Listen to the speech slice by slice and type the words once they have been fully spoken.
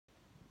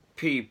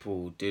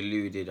People,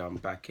 Deluded, I'm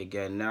back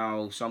again.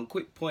 Now, some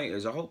quick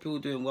pointers. I hope you're all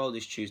doing well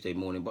this Tuesday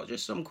morning, but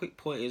just some quick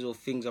pointers or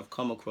things I've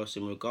come across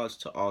in regards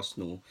to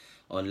Arsenal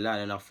online,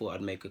 and I thought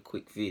I'd make a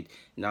quick vid.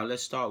 Now,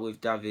 let's start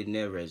with David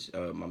Neres.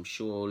 I'm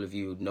sure all of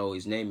you would know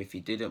his name if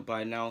you didn't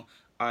by now.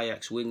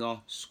 Ajax winger,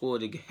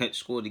 scored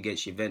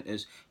against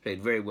Juventus,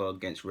 played very well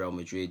against Real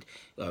Madrid,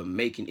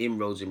 making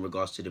inroads in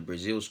regards to the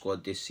Brazil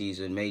squad this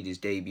season, made his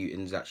debut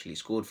and has actually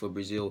scored for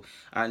Brazil,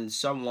 and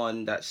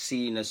someone that's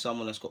seen as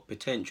someone that's got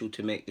potential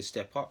to make the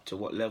step up. To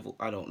what level,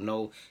 I don't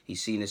know.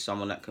 He's seen as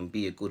someone that can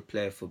be a good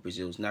player for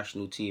Brazil's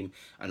national team,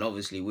 and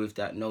obviously with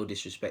that, no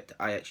disrespect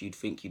to Ajax, you'd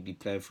think he'd be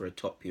playing for a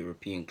top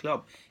European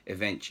club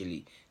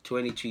eventually.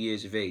 22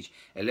 years of age.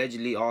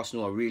 Allegedly,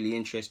 Arsenal are really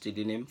interested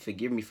in him.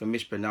 Forgive me for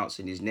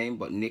mispronouncing his name,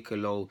 but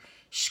Nicolo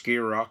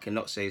Skira,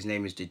 cannot say his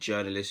name, is the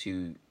journalist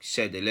who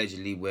said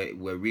allegedly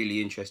we're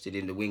really interested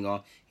in the winger.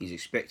 He's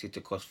expected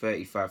to cost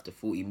 35 to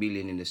 40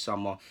 million in the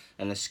summer,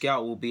 and the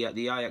scout will be at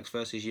the Ajax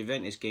versus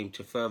Juventus game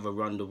to further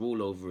run the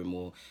rule over him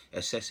or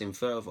assess him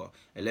further.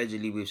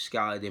 Allegedly, we've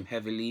scouted him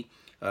heavily.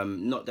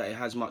 Not that it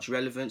has much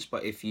relevance,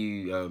 but if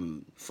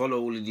you follow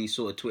all of these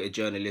sort of Twitter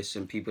journalists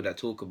and people that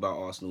talk about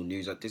Arsenal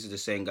news, like this is the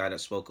same guy that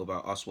spoke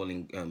about us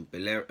wanting I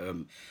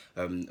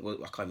can't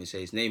even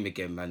say his name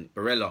again, man,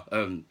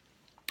 Barella.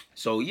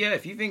 So yeah,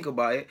 if you think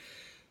about it,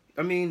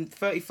 I mean,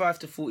 35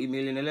 to 40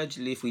 million.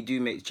 Allegedly, if we do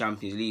make the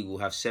Champions League, we'll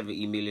have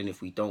 70 million.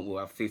 If we don't, we'll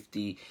have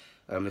 50.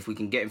 If we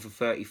can get him for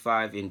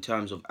 35 in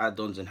terms of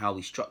add-ons and how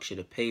we structure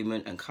the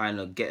payment and kind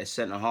of get a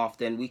centre-half,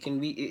 then we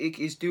can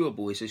it's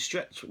doable. It's a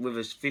stretch with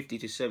a 50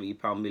 to 70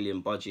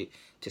 million budget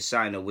to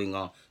sign a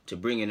winger, to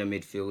bring in a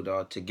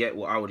midfielder, to get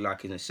what I would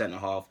like in a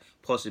centre-half,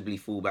 possibly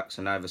fullbacks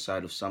on either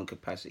side of some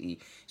capacity.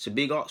 It's a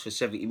big ask for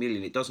 70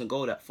 million. It doesn't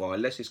go that far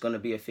unless it's going to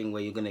be a thing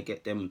where you're going to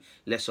get them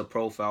lesser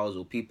profiles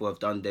or people have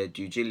done their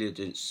due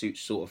diligence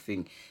sort of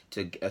thing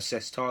to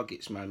assess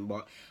targets, man.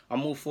 But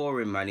I'm all for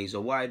him, man. He's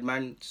a wide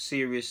man,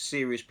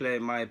 serious player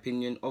in my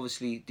opinion.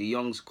 Obviously, De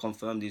Jong's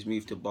confirmed his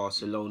move to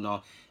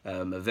Barcelona.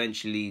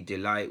 Eventually,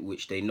 Delight,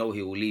 which they know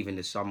he will leave in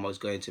the summer, is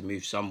going to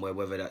move somewhere,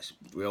 whether that's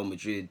Real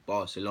Madrid,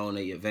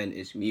 Barcelona,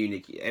 Juventus,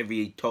 Munich.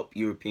 Every top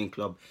European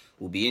club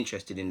will be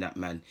interested in that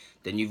man.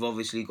 Then you've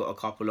obviously got a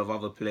couple of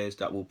other players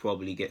that will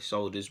probably get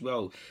sold as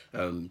well.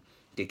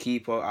 The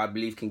keeper, I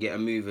believe, can get a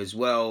move as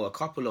well. A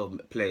couple of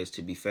players,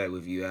 to be fair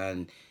with you,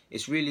 and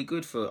it's really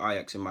good for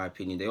Ajax, in my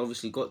opinion. They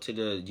obviously got to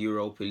the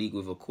Europa League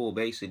with a core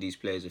base of these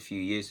players a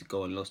few years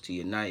ago and lost to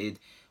United.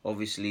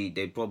 Obviously,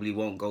 they probably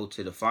won't go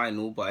to the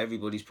final, but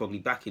everybody's probably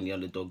backing the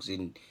underdogs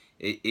in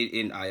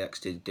Ajax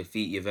to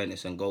defeat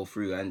Juventus and go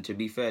through. And to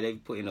be fair,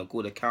 they've put in a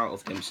good account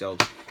of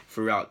themselves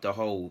throughout the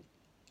whole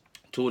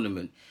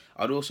tournament.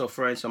 I'd also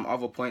throw in some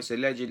other points.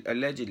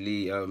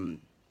 Allegedly,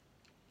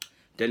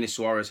 Denis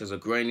Suarez has a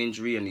groin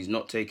injury and he's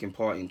not taking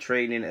part in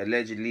training,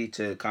 allegedly,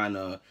 to kind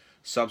of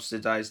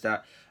subsidise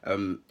that.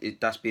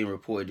 That's being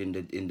reported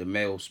in the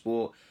Mail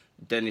Sport.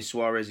 Denis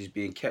Suarez is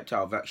being kept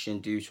out of action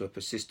due to a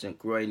persistent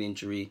groin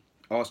injury.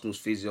 Arsenal's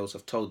physios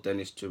have told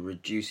Dennis to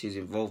reduce his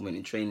involvement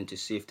in training to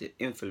see if the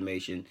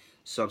inflammation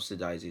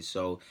subsidises.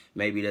 So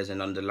maybe there's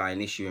an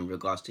underlying issue in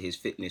regards to his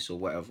fitness or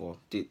whatever.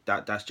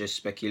 That's just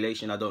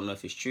speculation. I don't know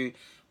if it's true,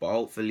 but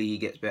hopefully he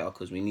gets better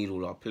because we need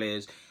all our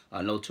players.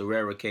 I know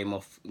Torreira came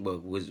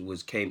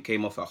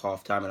off at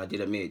half time, and I did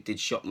admit it did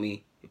shock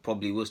me. It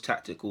probably was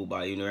tactical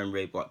by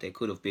Emery, but there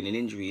could have been an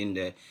injury in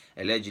there.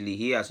 Allegedly,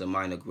 he has a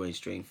minor groin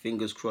strain.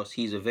 Fingers crossed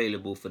he's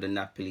available for the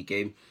Napoli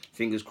game.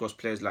 Fingers crossed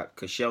players like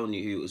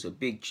Koscielny, who was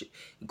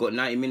got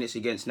 90 minutes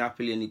against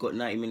Napoli and he got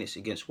 90 minutes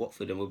against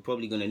Watford, and we're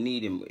probably going to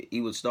need him. He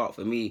would start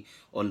for me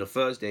on the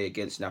Thursday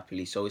against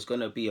Napoli. So it's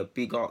going to be a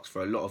big ask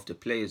for a lot of the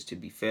players, to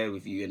be fair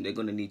with you, and they're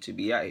going to need to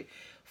be at it.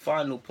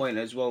 Final point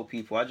as well,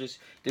 people. This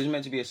is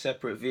meant to be a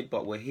separate vid,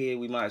 but we're here.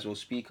 We might as well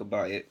speak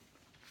about it.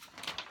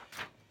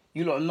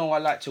 You lot know I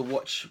like to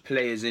watch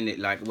players in it,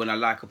 like when I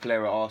like a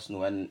player at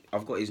Arsenal, and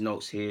I've got his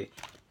notes here.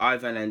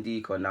 Ivan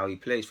Dicka, now he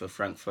plays for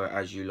Frankfurt,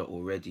 as you lot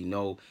already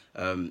know.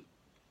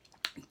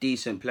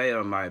 Decent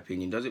player in my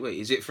opinion.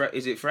 Is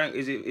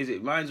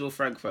it Mainz or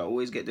Frankfurt? I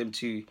always get them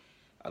two.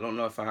 I don't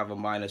know if I have a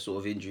minor sort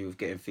of injury with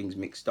getting things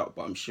mixed up,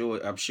 but I'm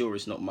sure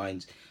it's not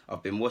Mainz.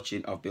 I've been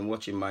watching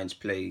Mainz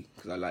play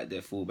because I like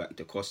their fullback,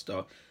 Da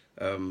Costa.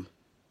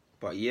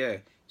 But yeah,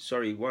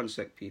 sorry, one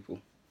sec, people.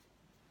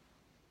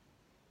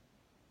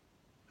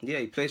 Yeah,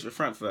 he plays for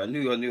Frankfurt. I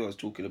knew I was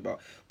talking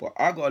about. But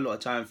I got a lot of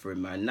time for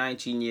him, man.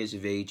 19 years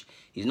of age.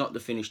 He's not the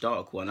finished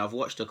article. And I've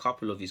watched a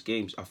couple of his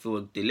games. I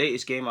feel the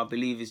latest game, I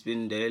believe, is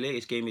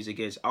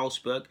against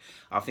Augsburg.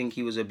 I think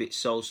he was a bit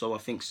so-so. I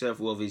think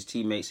several of his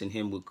teammates and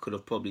him could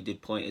have probably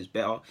did pointers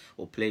better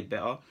or played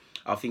better.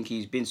 I think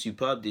he's been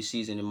superb this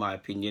season, in my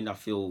opinion. I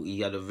feel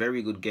he had a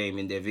very good game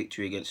in their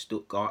victory against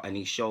Stuttgart, and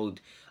he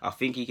showed. I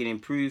think he can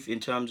improve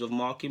in terms of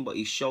marking, but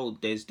he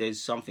showed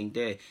there's something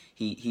there.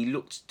 He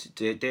looked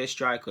their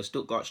striker striker,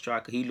 Stuttgart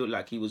striker, he looked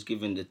like he was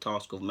given the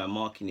task of man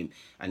marking him,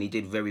 and he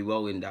did very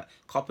well in that.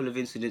 Couple of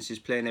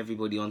incidences playing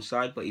everybody on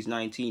side, but he's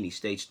 19. He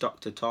stayed stuck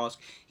to task.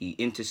 He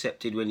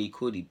intercepted when he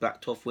could. He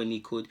backed off when he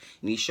could,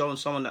 and he's shown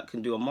someone that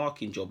can do a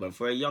marking job. And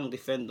for a young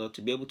defender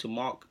to be able to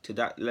mark to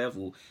that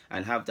level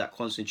and have that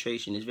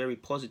concentration is very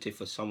positive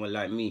for someone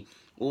like me.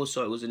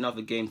 Also, it was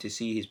another game to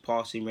see his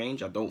passing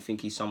range. I don't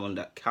think he's someone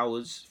that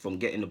cowers from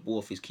getting the ball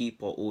off his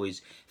keeper or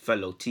his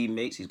fellow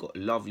teammates. He's got a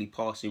lovely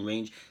passing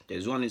range.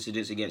 There's one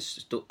incident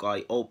against Stuttgart.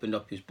 He opened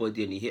up his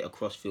body and he hit a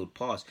cross-field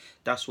pass.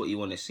 That's what you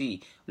want to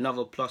see.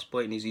 Another plus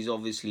point is he's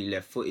obviously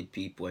left-footed,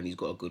 people, and he's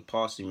got a good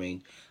passing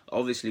range.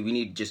 Obviously, we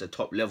need just a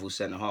top-level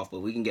centre-half,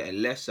 but we can get a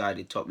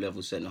left-sided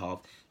top-level centre-half,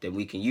 then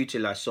we can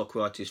utilise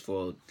Suarez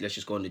for, let's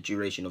just go on the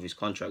duration of his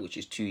contract, which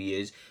is 2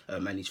 years,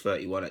 and he's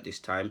 31 at this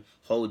time.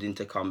 Holding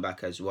to come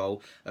back as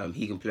well.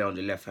 He can play on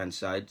the left-hand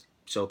side,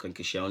 so can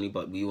Koscielny,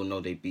 but we all know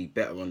they'd be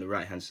better on the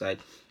right-hand side.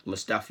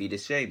 Mustafi the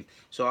same.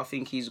 So I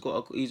think he's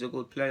a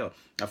good player.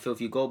 I feel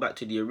if you go back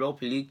to the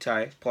Europa League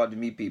tie, pardon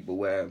me, people,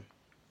 where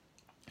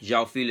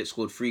João Felix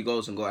scored 3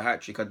 goals and got a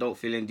hat-trick, I don't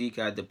feel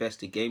Dicka had the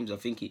best of games. I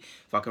think he,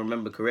 if I can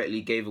remember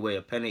correctly, gave away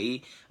a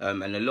penalty.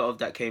 And a lot of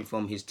that came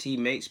from his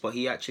teammates, but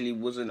he actually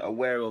wasn't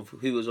aware of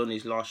who was on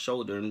his last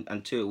shoulder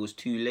until it was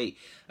too late.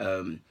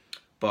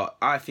 But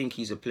I think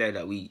he's a player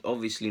that we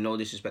obviously, no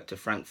disrespect to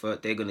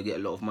Frankfurt, they're going to get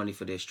a lot of money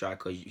for their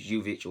striker,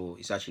 Jovic, or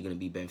it's actually going to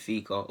be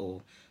Benfica,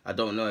 or I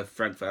don't know if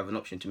Frankfurt have an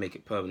option to make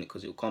it permanent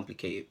because it will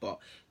complicate it, but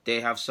they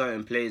have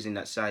certain players in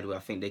that side where I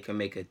think they can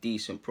make a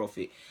decent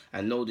profit.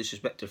 And no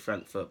disrespect to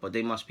Frankfurt, but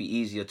they must be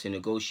easier to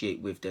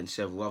negotiate with than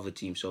several other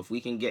teams. So if we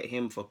can get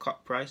him for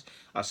cut price,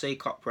 I say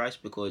cut price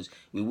because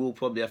we will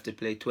probably have to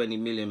play 20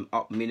 million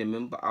up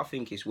minimum, but I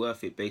think it's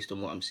worth it based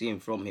on what I'm seeing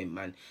from him,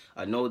 man.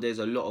 I know there's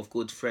a lot of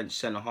good French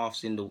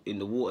centre-halves in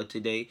the water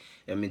today,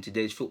 in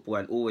today's football,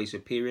 and always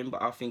appearing,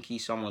 but I think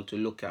he's someone to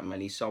look at, man.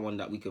 He's someone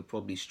that we could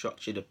probably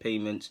structure the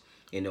payments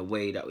in a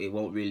way that it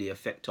won't really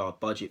affect our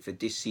budget for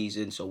this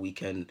season, so we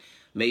can,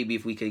 maybe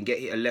if we can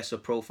get a lesser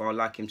profile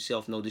like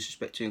himself, no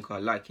disrespect to him, I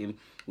like him,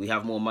 we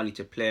have more money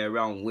to play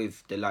around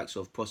with the likes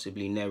of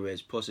possibly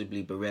Neres,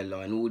 possibly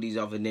Barella, and all these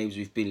other names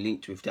we've been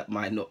linked with that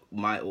might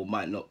or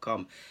might not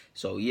come.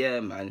 So yeah,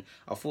 man,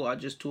 I thought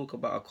I'd just talk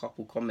about a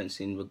couple comments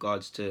in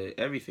regards to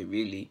everything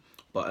really,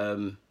 but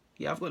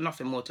yeah, I've got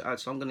nothing more to add,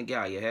 so I'm going to get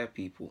out of your hair,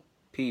 people.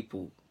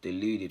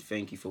 Deluded,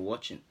 thank you for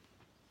watching.